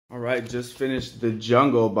All right, just finished The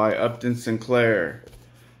Jungle by Upton Sinclair.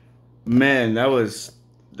 Man, that was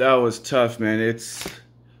tough, man. It's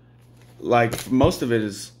like most of it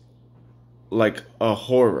is like a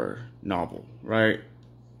horror novel, right?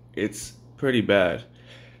 It's pretty bad.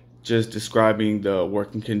 Just describing the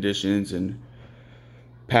working conditions in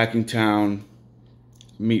Packingtown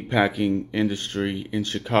meatpacking industry in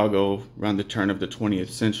Chicago around the turn of the 20th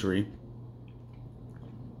century.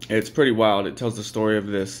 It's pretty wild. It tells the story of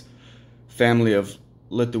this family of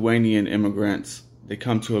Lithuanian immigrants. They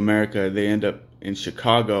come to America, they end up in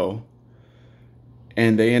Chicago,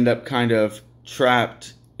 and they end up kind of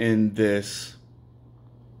trapped in this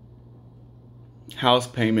house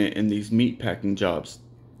payment in these meatpacking jobs.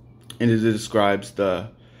 And it describes the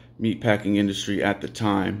meatpacking industry at the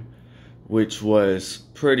time, which was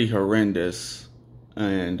pretty horrendous,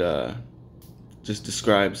 and just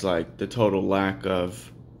describes like the total lack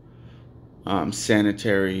of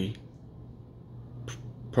sanitary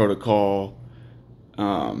protocol,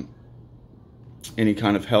 any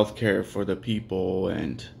kind of health care for the people,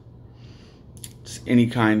 and just any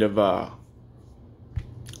kind of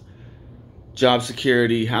job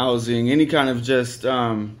security, housing, any kind of just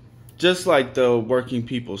like the working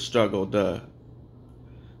people struggle, the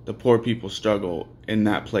poor people struggle in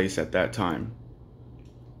that place at that time.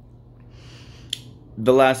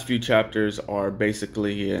 The last few chapters are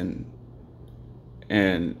basically an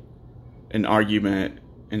argument,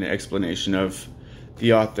 an explanation of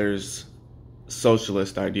the author's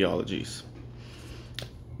socialist ideologies.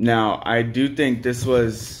 Now, I do think this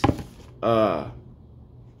was a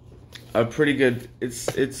pretty good,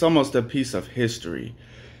 it's almost a piece of history.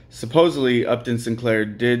 Supposedly, Upton Sinclair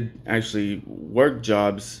did actually work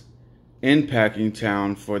jobs in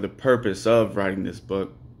Packingtown for the purpose of writing this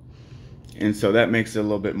book. And so that makes it a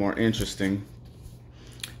little bit more interesting.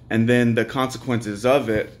 And then the consequences of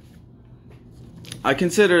it, I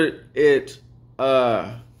consider it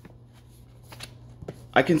a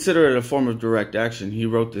form of direct action. He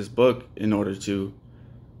wrote the book in order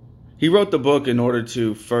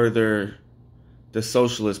to further the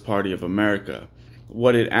Socialist Party of America.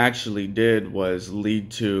 What it actually did was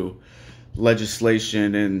lead to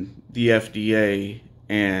legislation in the FDA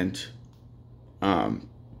and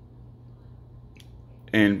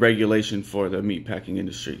regulation for the meatpacking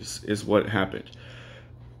industries is what happened.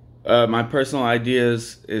 My personal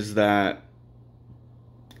ideas is that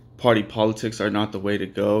party politics are not the way to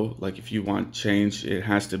go. Like, if you want change, it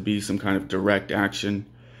has to be some kind of direct action.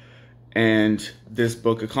 And this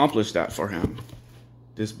book accomplished that for him.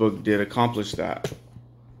 This book did accomplish that.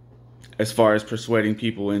 As far as persuading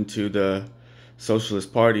people into the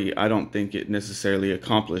Socialist Party, I don't think it necessarily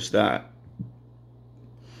accomplished that.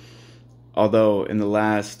 Although in the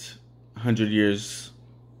last 100 years,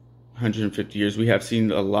 150 years, we have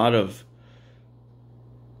seen a lot of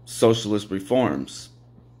socialist reforms.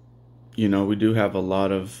 You know, we did have a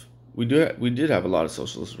lot of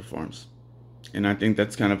socialist reforms. And I think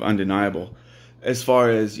that's kind of undeniable. As far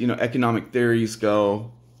as, economic theories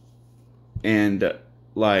go, and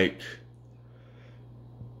like,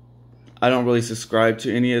 I don't really subscribe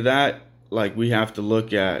to any of that. Like, we have to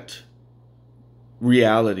look at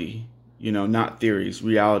reality, not theories,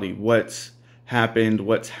 reality, what's happened,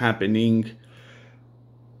 what's happening.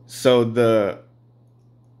 So the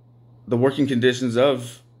working conditions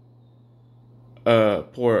of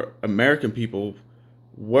poor American people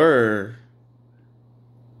were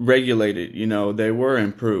regulated, they were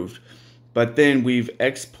improved. But then we've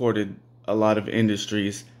exported a lot of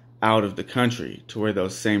industries out of the country to where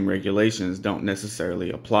those same regulations don't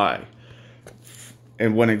necessarily apply.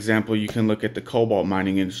 And one example, you can look at the cobalt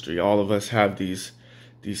mining industry. All of us have these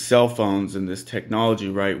cell phones and this technology,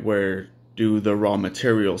 right? Where do the raw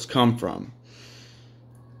materials come from?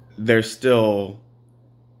 There's still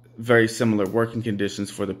very similar working conditions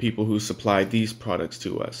for the people who supply these products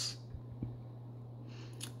to us.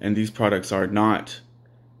 And these products are not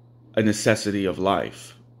a necessity of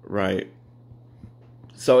life, right?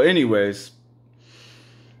 So anyways,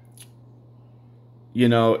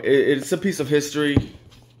 it's a piece of history.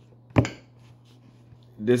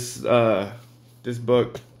 This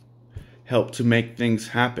book helped to make things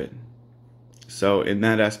happen. So in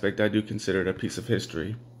that aspect, I do consider it a piece of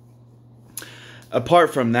history.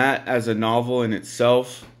 Apart from that, as a novel in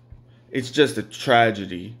itself, it's just a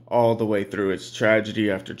tragedy all the way through. It's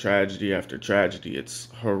tragedy after tragedy after tragedy. It's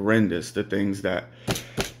horrendous, the things that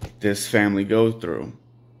this family goes through.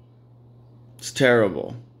 It's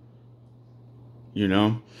terrible,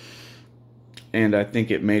 and I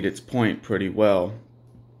think it made its point pretty well.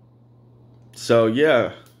 So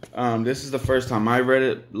yeah, this is the first time I read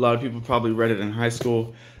it. A lot of people probably read it in high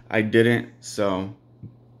school. I didn't, so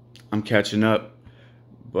I'm catching up.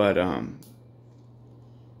 But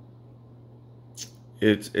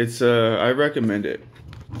it's I recommend it.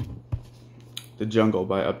 The Jungle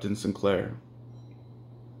by Upton Sinclair.